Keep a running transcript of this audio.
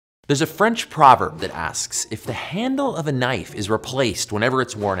There's a French proverb that asks, if the handle of a knife is replaced whenever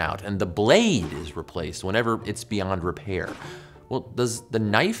it's worn out and the blade is replaced whenever it's beyond repair, well, does the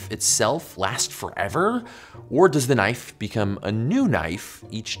knife itself last forever? Or does the knife become a new knife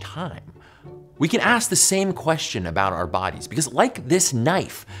each time? We can ask the same question about our bodies because like this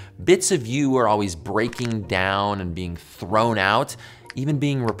knife, bits of you are always breaking down and being thrown out, even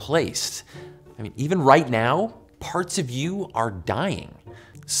being replaced. I mean, even right now, parts of you are dying.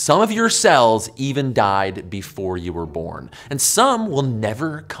 Some of your cells even died before you were born, and some will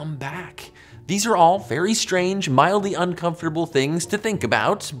never come back. These are all very strange, mildly uncomfortable things to think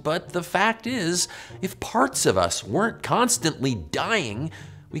about, but the fact is, if parts of us weren't constantly dying,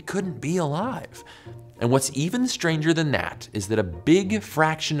 we couldn't be alive. And what's even stranger than that is that a big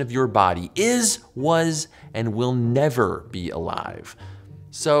fraction of your body is, was, and will never be alive.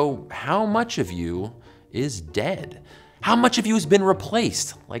 So how much of you is dead? How much of you has been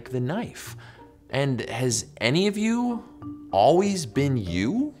replaced, like the knife? And has any of you always been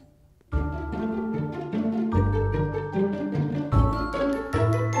you?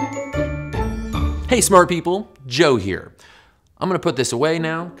 Hey smart people, Joe here. I'm gonna put this away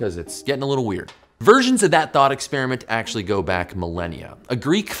now because it's getting a little weird. Versions of that thought experiment actually go back millennia. A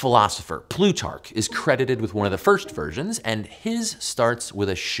Greek philosopher, Plutarch, is credited with one of the first versions, and his starts with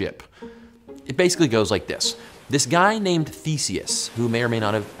a ship. It basically goes like this. This guy named Theseus, who may or may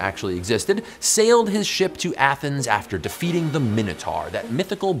not have actually existed, sailed his ship to Athens after defeating the Minotaur, that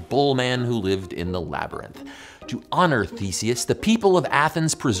mythical bullman who lived in the labyrinth. To honor Theseus, the people of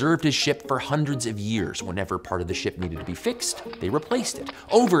Athens preserved his ship for hundreds of years. Whenever part of the ship needed to be fixed, they replaced it,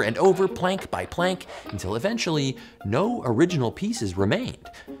 over and over, plank by plank, until eventually no original pieces remained.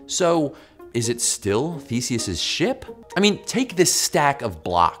 So, is it still Theseus's ship? I mean, take this stack of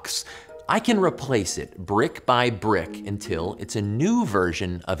blocks. I can replace it brick by brick until it's a new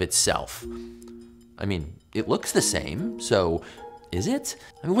version of itself. I mean, it looks the same, so is it?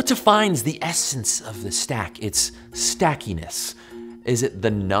 I mean, what defines the essence of the stack? Its stackiness. Is it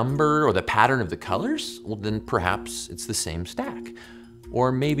the number or the pattern of the colors? Well, then perhaps it's the same stack.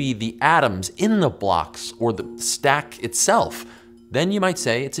 Or maybe the atoms in the blocks or the stack itself. Then you might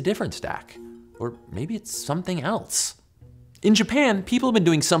say it's a different stack. Or maybe it's something else. In Japan, people have been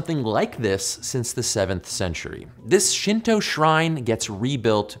doing something like this since the 7th century. This Shinto shrine gets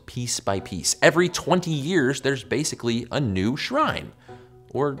rebuilt piece by piece. Every 20 years, there's basically a new shrine.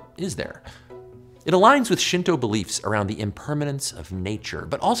 Or is there? It aligns with Shinto beliefs around the impermanence of nature,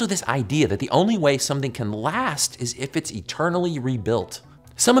 but also this idea that the only way something can last is if it's eternally rebuilt.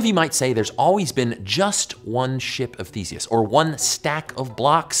 Some of you might say there's always been just one ship of Theseus, or one stack of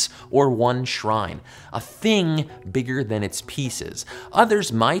blocks, or one shrine, a thing bigger than its pieces.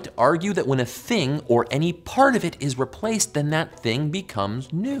 Others might argue that when a thing or any part of it is replaced, then that thing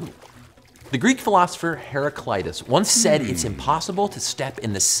becomes new. The Greek philosopher Heraclitus once said it's impossible to step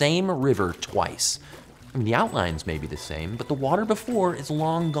in the same river twice. I mean, the outlines may be the same, but the water before is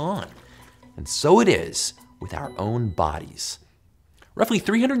long gone. And so it is with our own bodies. Roughly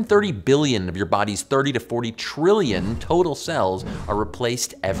 330 billion of your body's 30 to 40 trillion total cells are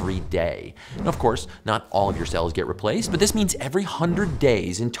replaced every day. Now, of course, not all of your cells get replaced, but this means every 100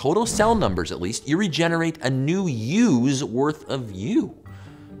 days, in total cell numbers at least, you regenerate a new you's worth of you.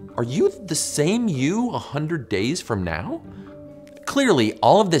 Are you the same you 100 days from now? Clearly,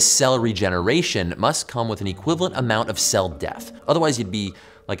 all of this cell regeneration must come with an equivalent amount of cell death. Otherwise, you'd be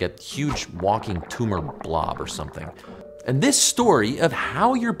like a huge walking tumor blob or something. And this story of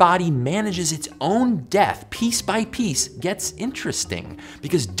how your body manages its own death piece by piece gets interesting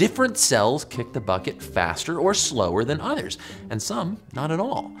because different cells kick the bucket faster or slower than others, and some not at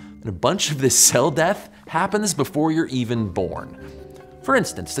all. And a bunch of this cell death happens before you're even born. For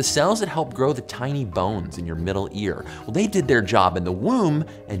instance, the cells that help grow the tiny bones in your middle ear, well, they did their job in the womb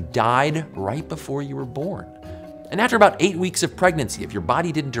and died right before you were born. And after about 8 weeks of pregnancy, if your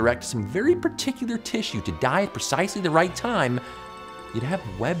body didn't direct some very particular tissue to die at precisely the right time, you'd have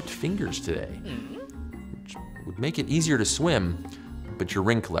webbed fingers today, which would make it easier to swim, but your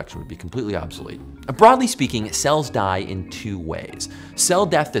ring collection would be completely obsolete. Broadly speaking, cells die in two ways. Cell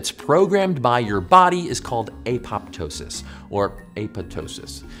death that's programmed by your body is called apoptosis, or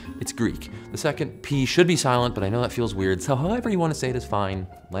apoptosis. It's Greek. The second P should be silent, but I know that feels weird, so however you want to say it is fine.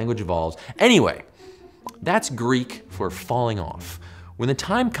 Language evolves. Anyway, that's Greek for falling off, When the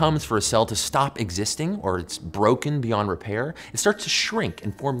time comes for a cell to stop existing or it's broken beyond repair, it starts to shrink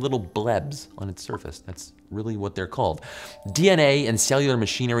and form little blebs on its surface. That's really what they're called. DNA and cellular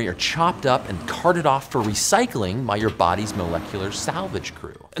machinery are chopped up and carted off for recycling by your body's molecular salvage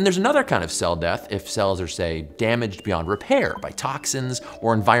crew. And there's another kind of cell death if cells are, say, damaged beyond repair by toxins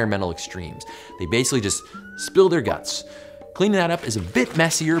or environmental extremes. They basically just spill their guts. Cleaning that up is a bit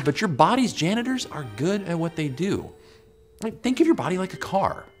messier, but your body's janitors are good at what they do. Think of your body like a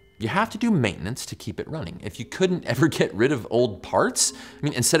car. You have to do maintenance to keep it running. If you couldn't ever get rid of old parts,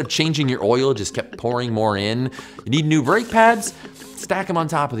 instead of changing your oil, just kept pouring more in, you need new brake pads, stack them on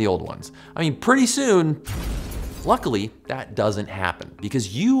top of the old ones. Pretty soon, luckily, that doesn't happen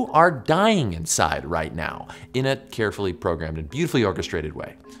because you are dying inside right now in a carefully programmed and beautifully orchestrated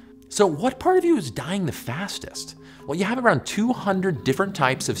way. So what part of you is dying the fastest? Well, you have around 200 different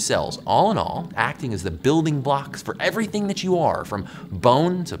types of cells, all in all, acting as the building blocks for everything that you are, from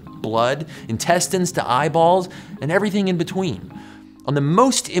bone to blood, intestines to eyeballs, and everything in between. On the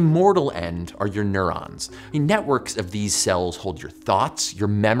most immortal end are your neurons. Networks of these cells hold your thoughts, your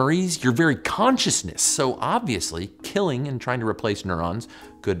memories, your very consciousness, so obviously, killing and trying to replace neurons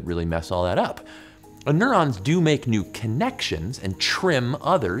could really mess all that up. Neurons do make new connections and trim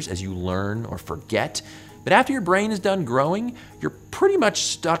others as you learn or forget. But after your brain is done growing, you're pretty much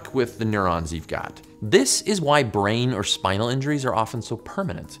stuck with the neurons you've got. This is why brain or spinal injuries are often so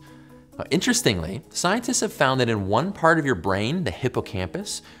permanent. Interestingly, scientists have found that in one part of your brain, the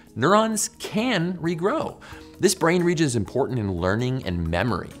hippocampus, neurons can regrow. This brain region is important in learning and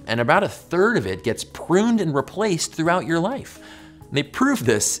memory, and about 1/3 of it gets pruned and replaced throughout your life. And they prove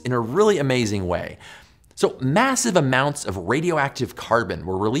this in a really amazing way. So massive amounts of radioactive carbon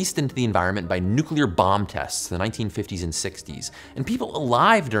were released into the environment by nuclear bomb tests in the 1950s and 60s. And people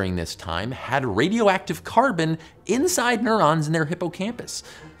alive during this time had radioactive carbon inside neurons in their hippocampus.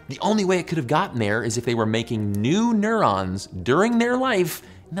 The only way it could have gotten there is if they were making new neurons during their life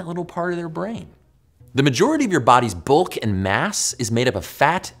in that little part of their brain. The majority of your body's bulk and mass is made up of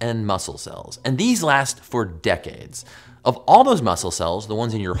fat and muscle cells, and these last for decades. Of all those muscle cells, the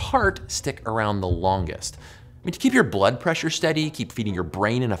ones in your heart stick around the longest. To keep your blood pressure steady, keep feeding your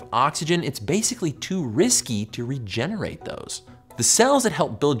brain enough oxygen, it's basically too risky to regenerate those. The cells that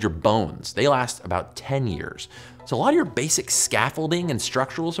help build your bones, they last about 10 years. So a lot of your basic scaffolding and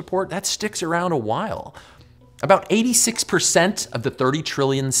structural support, that sticks around a while. About 86% of the 30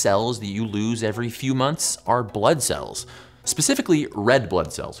 trillion cells that you lose every few months are blood cells. Specifically red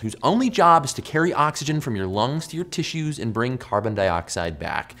blood cells, whose only job is to carry oxygen from your lungs to your tissues and bring carbon dioxide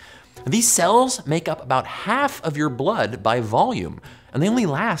back. These cells make up about half of your blood by volume, and they only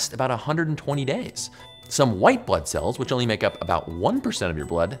last about 120 days. Some white blood cells, which only make up about 1% of your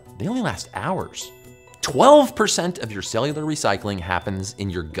blood, they only last hours. 12% of your cellular recycling happens in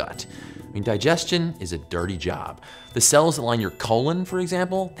your gut. Digestion is a dirty job. The cells that line your colon, for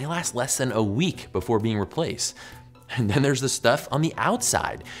example, they last less than a week before being replaced. And then there's the stuff on the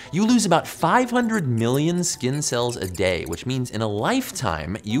outside. You lose about 500 million skin cells a day, which means in a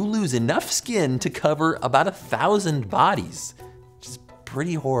lifetime, you lose enough skin to cover about 1,000 bodies, which is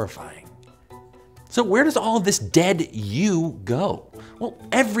pretty horrifying. So where does all of this dead you go? Well,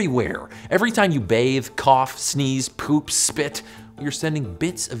 everywhere. Every time you bathe, cough, sneeze, poop, spit, you're sending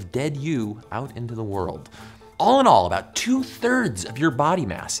bits of dead you out into the world. All in all, about 2/3 of your body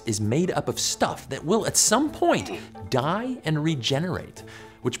mass is made up of stuff that will at some point die and regenerate.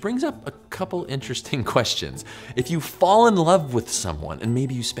 Which brings up a couple interesting questions. If you fall in love with someone and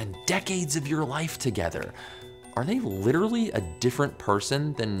maybe you spend decades of your life together, are they literally a different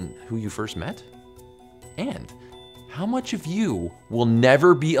person than who you first met? And how much of you will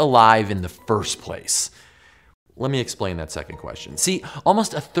never be alive in the first place? Let me explain that second question. See,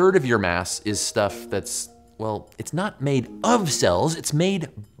 almost 1/3 of your mass is stuff that's, well, it's not made of cells, it's made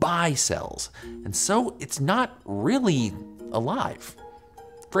by cells. And so it's not really alive.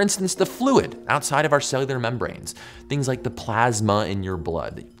 For instance, the fluid outside of our cellular membranes, things like the plasma in your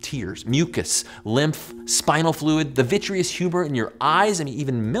blood, tears, mucus, lymph, spinal fluid, the vitreous humor in your eyes, and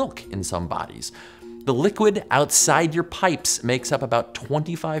even milk in some bodies. The liquid outside your pipes makes up about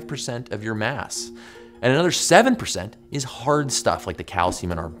 25% of your mass. And another 7% is hard stuff like the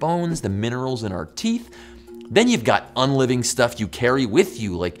calcium in our bones, the minerals in our teeth. Then you've got unliving stuff you carry with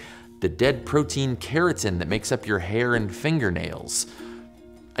you, like the dead protein keratin that makes up your hair and fingernails.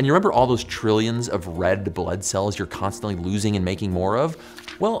 And you remember all those trillions of red blood cells you're constantly losing and making more of?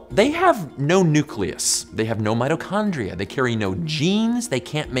 Well, they have no nucleus. They have no mitochondria. They carry no genes. They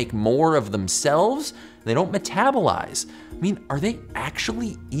can't make more of themselves. They don't metabolize. Are they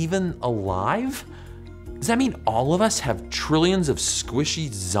actually even alive? Does that mean all of us have trillions of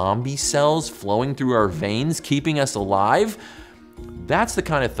squishy zombie cells flowing through our veins, keeping us alive? That's the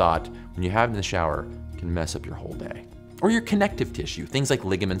kind of thought, when you have it in the shower, can mess up your whole day. Or your connective tissue, things like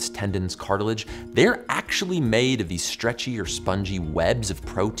ligaments, tendons, cartilage, they're actually made of these stretchy or spongy webs of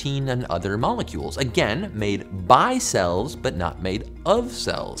protein and other molecules. Again, made by cells, but not made of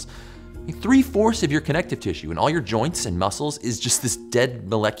cells. 3/4 of your connective tissue and all your joints and muscles is just this dead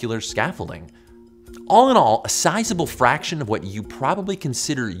molecular scaffolding. All in all, a sizable fraction of what you probably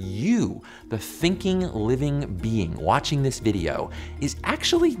consider you, the thinking, living being watching this video, is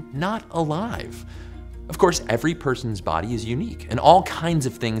actually not alive. Of course, every person's body is unique, and all kinds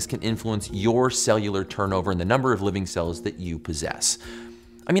of things can influence your cellular turnover and the number of living cells that you possess.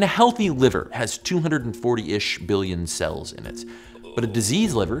 I mean, a healthy liver has 240-ish billion cells in it, but a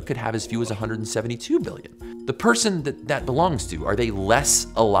diseased liver could have as few as 172 billion. The person that belongs to, are they less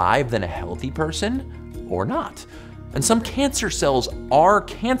alive than a healthy person or not? And some cancer cells are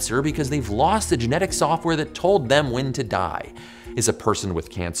cancer because they've lost the genetic software that told them when to die. Is a person with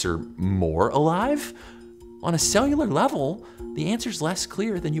cancer more alive? On a cellular level, the answer's less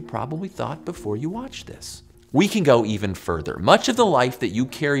clear than you probably thought before you watched this. We can go even further. Much of the life that you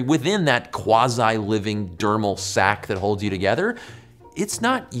carry within that quasi-living dermal sac that holds you together, it's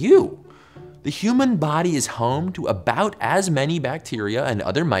not you. The human body is home to about as many bacteria and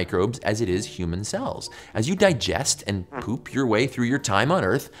other microbes as it is human cells. As you digest and poop your way through your time on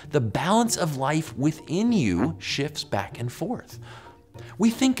Earth, the balance of life within you shifts back and forth. We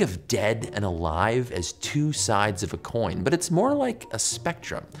think of dead and alive as two sides of a coin, but it's more like a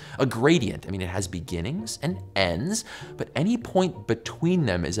spectrum, a gradient. I mean, it has beginnings and ends, but any point between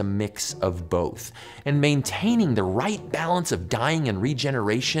them is a mix of both. And maintaining the right balance of dying and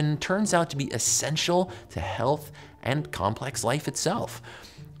regeneration turns out to be essential to health and complex life itself.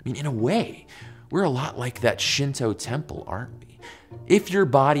 I mean, in a way, we're a lot like that Shinto temple, aren't we? If your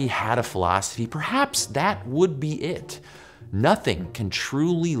body had a philosophy, perhaps that would be it. Nothing can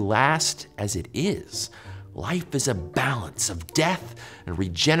truly last as it is. Life is a balance of death and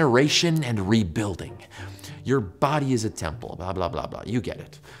regeneration and rebuilding. Your body is a temple, blah, blah, blah, blah. You get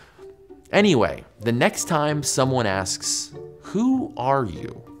it. Anyway, the next time someone asks, "Who are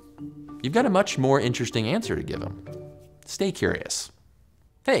you?" you've got a much more interesting answer to give them. Stay curious.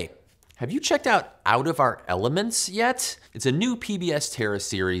 Hey, have you checked out Out of Our Elements yet? It's a new PBS Terra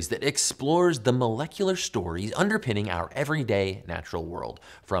series that explores the molecular stories underpinning our everyday natural world,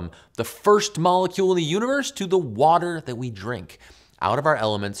 from the first molecule in the universe to the water that we drink. Out of Our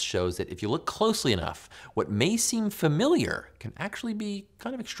Elements shows that if you look closely enough, what may seem familiar can actually be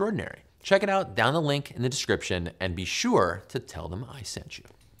kind of extraordinary. Check it out down the link in the description and be sure to tell them I sent you.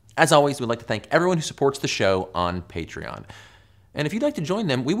 As always, we'd like to thank everyone who supports the show on Patreon. And if you'd like to join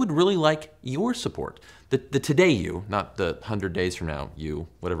them, we would really like your support. The today you, not the 100 days from now you,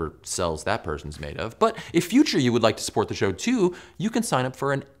 whatever cells that person's made of. But if future you would like to support the show too, you can sign up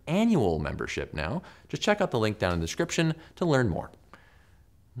for an annual membership now. Just check out the link down in the description to learn more.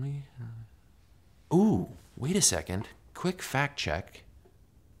 Ooh, wait a second. Quick fact check.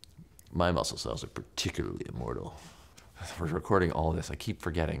 My muscle cells are particularly immortal. We're recording all this. I keep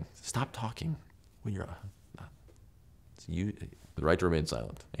forgetting. Stop talking when you're the right to remain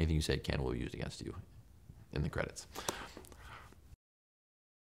silent. Anything you say can will be used against you in the credits.